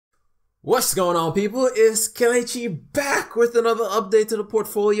What's going on, people? It's Kelechi back with another update to the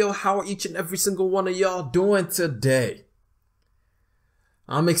portfolio. How are each and every single one of y'all doing today?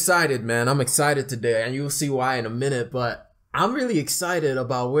 I'm excited, man. I'm excited today, and you'll see why in a minute, but I'm really excited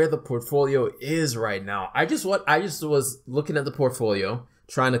about where the portfolio is right now. I just was looking at the portfolio,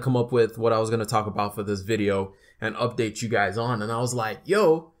 trying to come up with what I was going to talk about for this video and update you guys on, and I was like,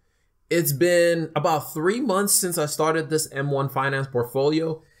 yo, it's been about 3 months since I started this M1 Finance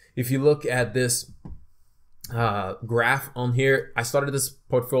portfolio. If you look at this graph on here, I started this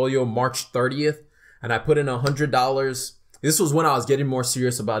portfolio March 30th, and I put in $100. This was when I was getting more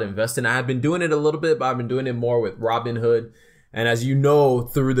serious about investing. I had been doing it a little bit, but I've been doing it more with Robinhood. And as you know,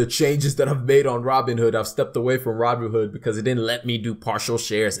 through the changes that I've made on Robinhood, I've stepped away from Robinhood because it didn't let me do partial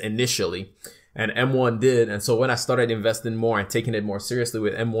shares initially. And M1 did. And so when I started investing more and taking it more seriously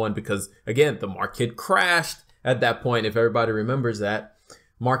with M1, because again, the market crashed at that point, if everybody remembers that.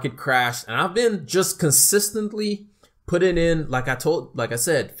 Market crashed, and I've been just consistently putting in, like I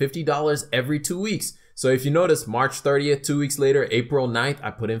said, $50 every 2 weeks. So if you notice, March 30th, 2 weeks later, April 9th,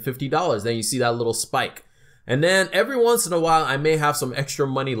 I put in $50. Then you see that little spike. And then every once in a while, I may have some extra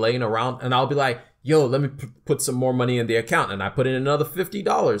money laying around, and I'll be like, yo, let me put some more money in the account. And I put in another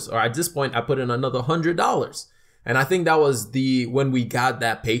 $50. Or at this point, I put in another $100. And I think that was when we got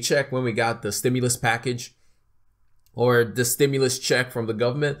that paycheck, when we got the stimulus package, or the stimulus check from the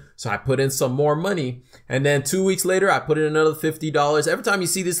government. So I put in some more money. And then 2 weeks later, I put in another $50. Every time you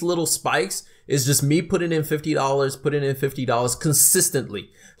see these little spikes, it's just me putting in $50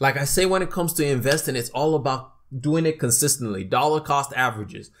 consistently. Like I say, when it comes to investing, it's all about doing it consistently. Dollar cost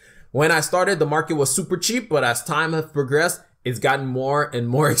averages. When I started, the market was super cheap, but as time has progressed, it's gotten more and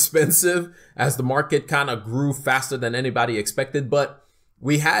more expensive as the market kind of grew faster than anybody expected. But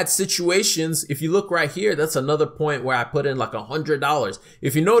we had situations, if you look right here, that's another point where I put in like $100.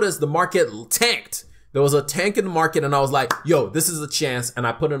 If you notice, the market tanked. There was a tank in the market, and I was like, yo, this is a chance. And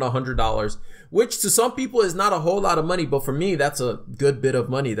I put in $100, which to some people is not a whole lot of money. But for me, that's a good bit of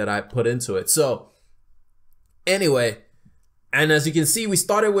money that I put into it. So anyway, and as you can see, we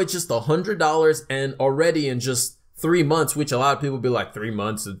started with just $100, and already in just 3 months, which a lot of people be like, 3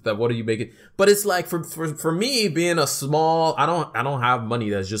 months, what are you making? But it's like for me, being a small, I don't have money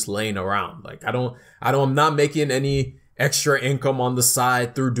that's just laying around. Like I'm not making any extra income on the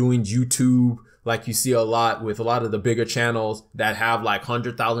side through doing YouTube. Like you see a lot with a lot of the bigger channels that have like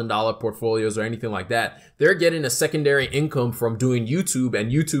 $100,000 portfolios or anything like that. They're getting a secondary income from doing YouTube,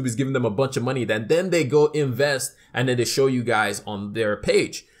 and YouTube is giving them a bunch of money that then they go invest, and then they show you guys on their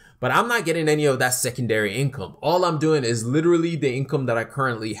page. But I'm not getting any of that secondary income. All I'm doing is literally the income that I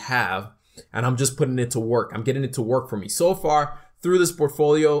currently have, and I'm just putting it to work. I'm getting it to work for me. So far, through this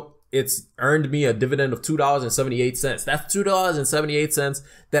portfolio, it's earned me a dividend of $2.78. That's $2.78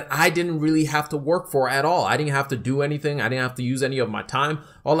 that I didn't really have to work for at all. I didn't have to do anything. I didn't have to use any of my time.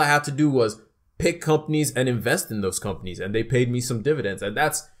 All I had to do was pick companies and invest in those companies, and they paid me some dividends. And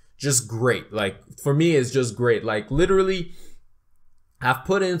that's just great. Like, for me, it's just great. Like, literally, I've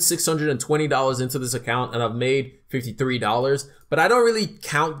put in $620 into this account, and I've made $53, but I don't really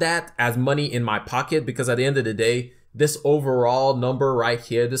count that as money in my pocket, because at the end of the day, this overall number right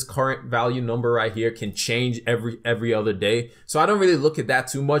here, this current value number right here, can change every other day. So I don't really look at that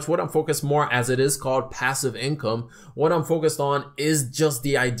too much. What I'm focused more, as it is called passive income, what I'm focused on is just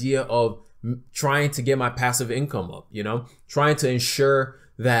the idea of trying to get my passive income up, you know, trying to ensure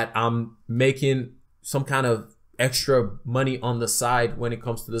that I'm making some kind of extra money on the side when it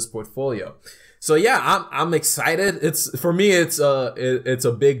comes to this portfolio. So yeah, I'm excited. For me, it's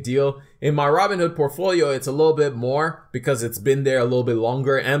a big deal. In my Robinhood portfolio, it's a little bit more because it's been there a little bit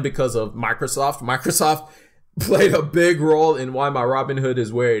longer, and because of Microsoft. Microsoft played a big role in why my Robinhood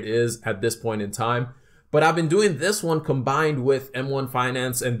is where it is at this point in time. But I've been doing this one combined with M1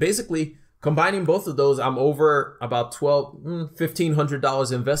 Finance, and basically combining both of those, I'm over about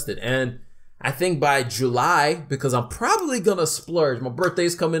 $1,500 invested. And I think by July, because I'm probably gonna splurge. My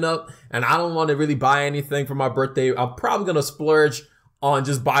birthday's coming up, and I don't want to really buy anything for my birthday. I'm probably gonna splurge on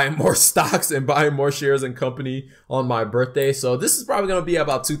just buying more stocks and buying more shares in company on my birthday. So this is probably gonna be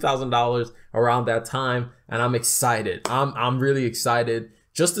about $2,000 around that time, and I'm excited. I'm really excited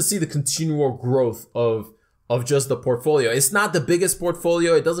just to see the continual growth of just the portfolio. It's not the biggest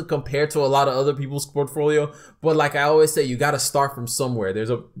portfolio. It doesn't compare to a lot of other people's portfolio. But like I always say, you got to start from somewhere.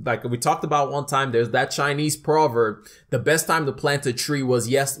 Like we talked about one time, there's that Chinese proverb, the best time to plant a tree was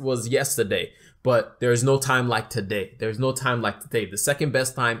yesterday. But there's no time like today. There's no time like today. The second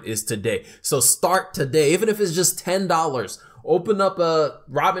best time is today. So start today, even if it's just $10. Open up a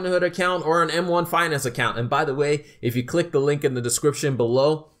Robinhood account or an M1 Finance account. And by the way, if you click the link in the description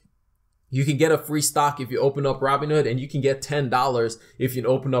below, You can get a free stock if you open up Robinhood, and you can get $10 if you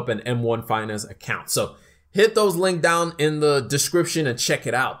open up an M1 Finance account. So hit those links down in the description and check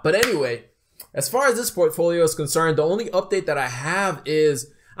it out. But anyway, as far as this portfolio is concerned, the only update that I have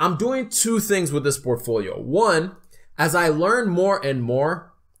is I'm doing two things with this portfolio. One, as I learn more and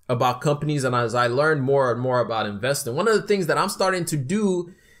more about companies and as I learn more and more about investing, one of the things that I'm starting to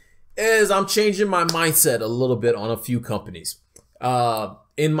do is I'm changing my mindset a little bit on a few companies.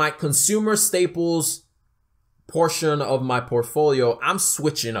 In my consumer staples portion of my portfolio, I'm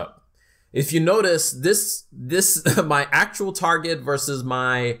switching up. If you notice, this my actual target versus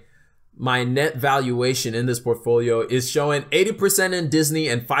my net valuation in this portfolio is showing 80% in Disney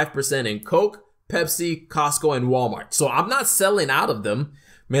and 5% in Coke, Pepsi, Costco, and Walmart. So I'm not selling out of them,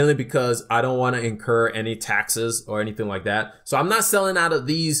 mainly because I don't want to incur any taxes or anything like that. So I'm not selling out of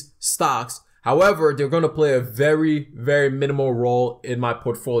these stocks. However, they're going to play a very, very minimal role in my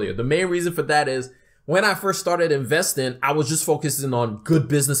portfolio. The main reason for that is when I first started investing, I was just focusing on good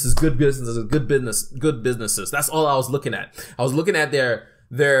businesses. That's all I was looking at. I was looking at their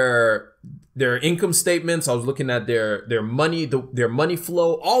income statements. I was looking at their money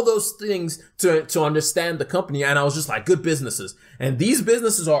flow, all those things to understand the company. And I was just like, good businesses. And these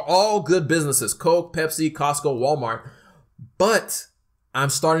businesses are all good businesses: Coke, Pepsi, Costco, Walmart. But I'm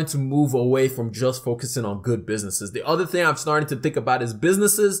starting to move away from just focusing on good businesses. The other thing I'm starting to think about is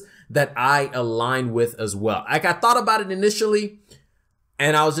businesses that I align with as well. Like, I thought about it initially,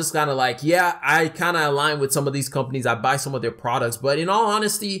 and I was just kind of like, yeah, I kind of align with some of these companies. I buy some of their products. But in all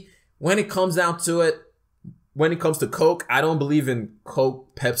honesty, when it comes down to it, when it comes to Coke, I don't believe in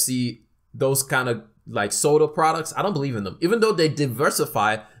Coke, Pepsi, those kind of like soda products. I don't believe in them. Even though they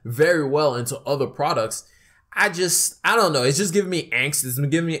diversify very well into other products, I don't know. It's just giving me angst. It's been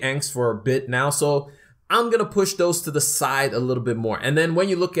giving me angst for a bit now. So I'm going to push those to the side a little bit more. And then when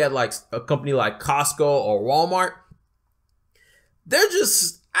you look at like a company like Costco or Walmart, they're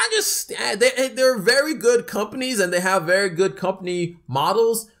very good companies and they have very good company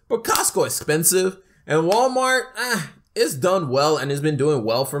models, but Costco is expensive and Walmart, it's done well and it's been doing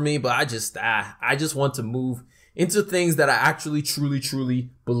well for me, but I just want to move into things that I actually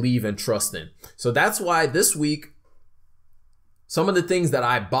truly believe and trust in. So that's why this week, some of the things that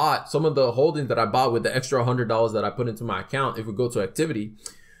I bought, some of the holdings that I bought with the extra $100 that I put into my account, if we go to activity,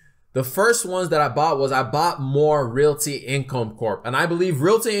 the first ones that I bought more Realty Income Corp. And I believe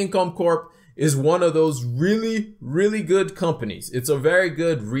Realty Income Corp is one of those really good companies. It's a very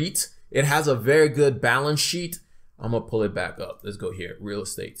good REIT. It has a very good balance sheet. I'm going to pull it back up. Let's go here. Real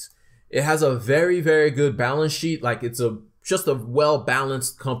estate. It has a very good balance sheet. Like, it's just a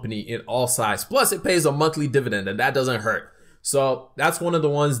well-balanced company in all sides. Plus, it pays a monthly dividend, and that doesn't hurt. So that's one of the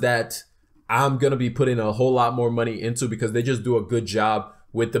ones that I'm going to be putting a whole lot more money into because they just do a good job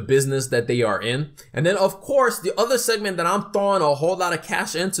with the business that they are in. And then, of course, the other segment that I'm throwing a whole lot of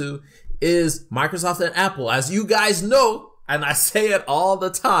cash into is Microsoft and Apple. As you guys know, and I say it all the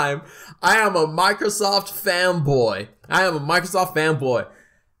time, I am a Microsoft fanboy.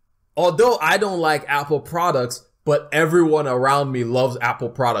 Although I don't like Apple products, but everyone around me loves Apple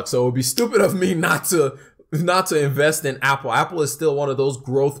products. So it would be stupid of me not to invest in Apple. Apple is still one of those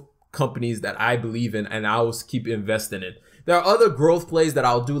growth companies that I believe in and I will keep investing in. There are other growth plays that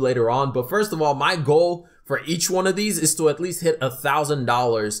I'll do later on. But first of all, my goal for each one of these is to at least hit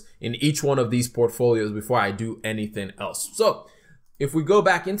 $1,000 in each one of these portfolios before I do anything else. So if we go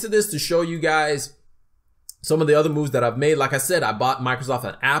back into this to show you guys some of the other moves that I've made, like I said, I bought Microsoft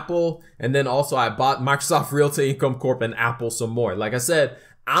and Apple, and then also I bought Microsoft Realty Income Corp and Apple some more. Like I said,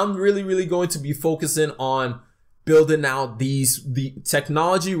 I'm really going to be focusing on building out the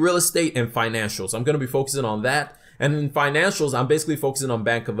technology, real estate, and financials. I'm going to be focusing on that. And in financials, I'm basically focusing on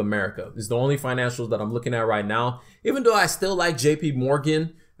Bank of America. It's the only financials that I'm looking at right now, even though I still like JP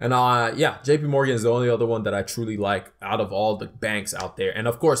Morgan. And JP Morgan is the only other one that I truly like out of all the banks out there. And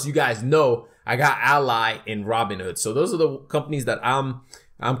of course, you guys know I got Ally in Robinhood. So those are the companies that I'm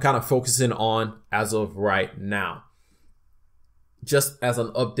kind of focusing on as of right now, just as an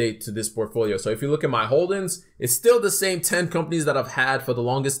update to this portfolio. So if you look at my holdings, it's still the same 10 companies that I've had for the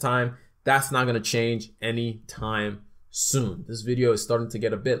longest time. That's not going to change anytime soon. This video is starting to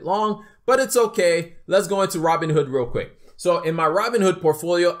get a bit long, but it's okay. Let's go into Robinhood real quick. So in my Robinhood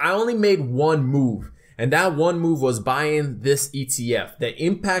portfolio, I only made one move, and that one move was buying this ETF, the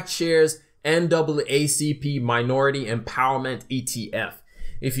Impact Shares NAACP Minority Empowerment ETF.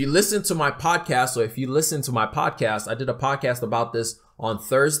 If you listen to my podcast, I did a podcast about this on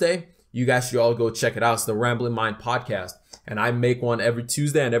Thursday. You guys should all go check it out. It's the Rambling Mind podcast. And I make one every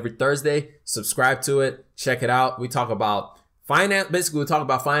Tuesday and every Thursday. Subscribe to it. Check it out. We talk about Basically, we talk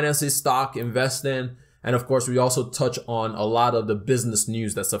about finances, stock, investing, and of course, we also touch on a lot of the business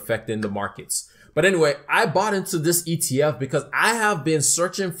news that's affecting the markets. But anyway, I bought into this ETF because I have been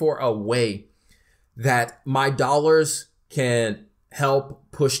searching for a way that my dollars can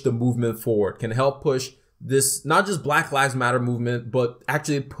help push the movement forward, can help push this, not just Black Lives Matter movement, but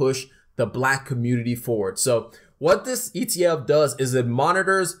actually push the Black community forward. So what this ETF does is it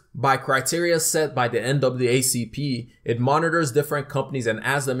monitors by criteria set by the NAACP. It monitors different companies and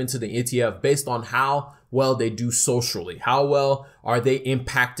adds them into the ETF based on how well they do socially. How well are they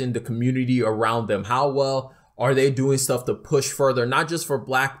impacting the community around them? How well are they doing stuff to push further, not just for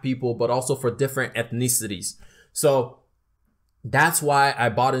Black people, but also for different ethnicities? So that's why I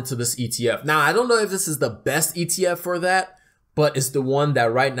bought into this ETF. Now, I don't know if this is the best ETF for that, but it's the one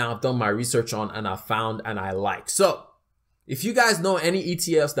that right now I've done my research on and I found and I like. So if you guys know any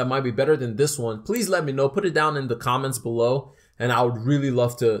ETFs that might be better than this one, please let me know. Put it down in the comments below. And I would really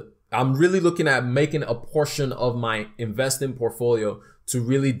love to, I'm really looking at making a portion of my investing portfolio to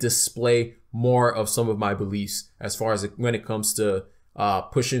really display more of some of my beliefs as far as when it comes to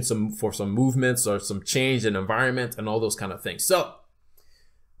pushing for some movements or some change in environment and all those kind of things. So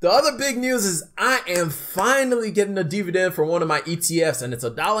the other big news is I am finally getting a dividend from one of my ETFs, and it's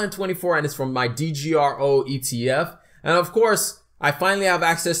 $1.24, and it's from my DGRO ETF. And of course, I finally have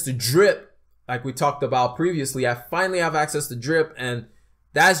access to DRIP, like we talked about previously. I finally have access to DRIP, and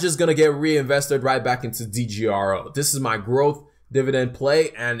that's just gonna get reinvested right back into DGRO. This is my growth dividend play,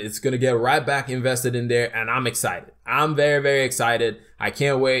 and it's gonna get right back invested in there, and I'm excited. I'm very, very excited. I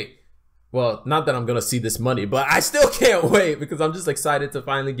can't wait. Well, not that I'm going to see this money, but I still can't wait because I'm just excited to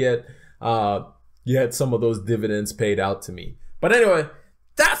finally get some of those dividends paid out to me. But anyway,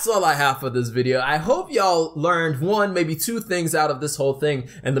 that's all I have for this video. I hope y'all learned one, maybe two things out of this whole thing.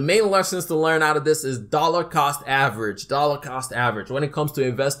 And the main lessons to learn out of this is dollar cost average. Dollar cost average. When it comes to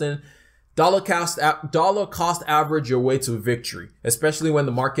investing, dollar cost average your way to victory, especially when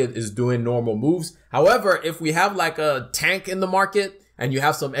the market is doing normal moves. However, if we have like a tank in the market, and you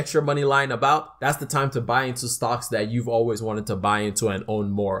have some extra money lying about, that's the time to buy into stocks that you've always wanted to buy into and own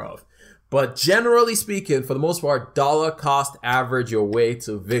more of. But generally speaking, for the most part, dollar cost average your way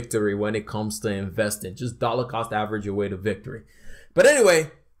to victory when it comes to investing. Just dollar cost average your way to victory. But anyway,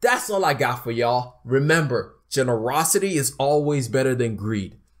 that's all I got for y'all. Remember, generosity is always better than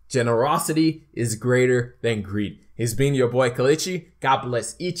greed. Generosity is greater than greed. It's been your boy Kelechi. God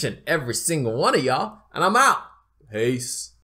bless each and every single one of y'all, and I'm out. Peace.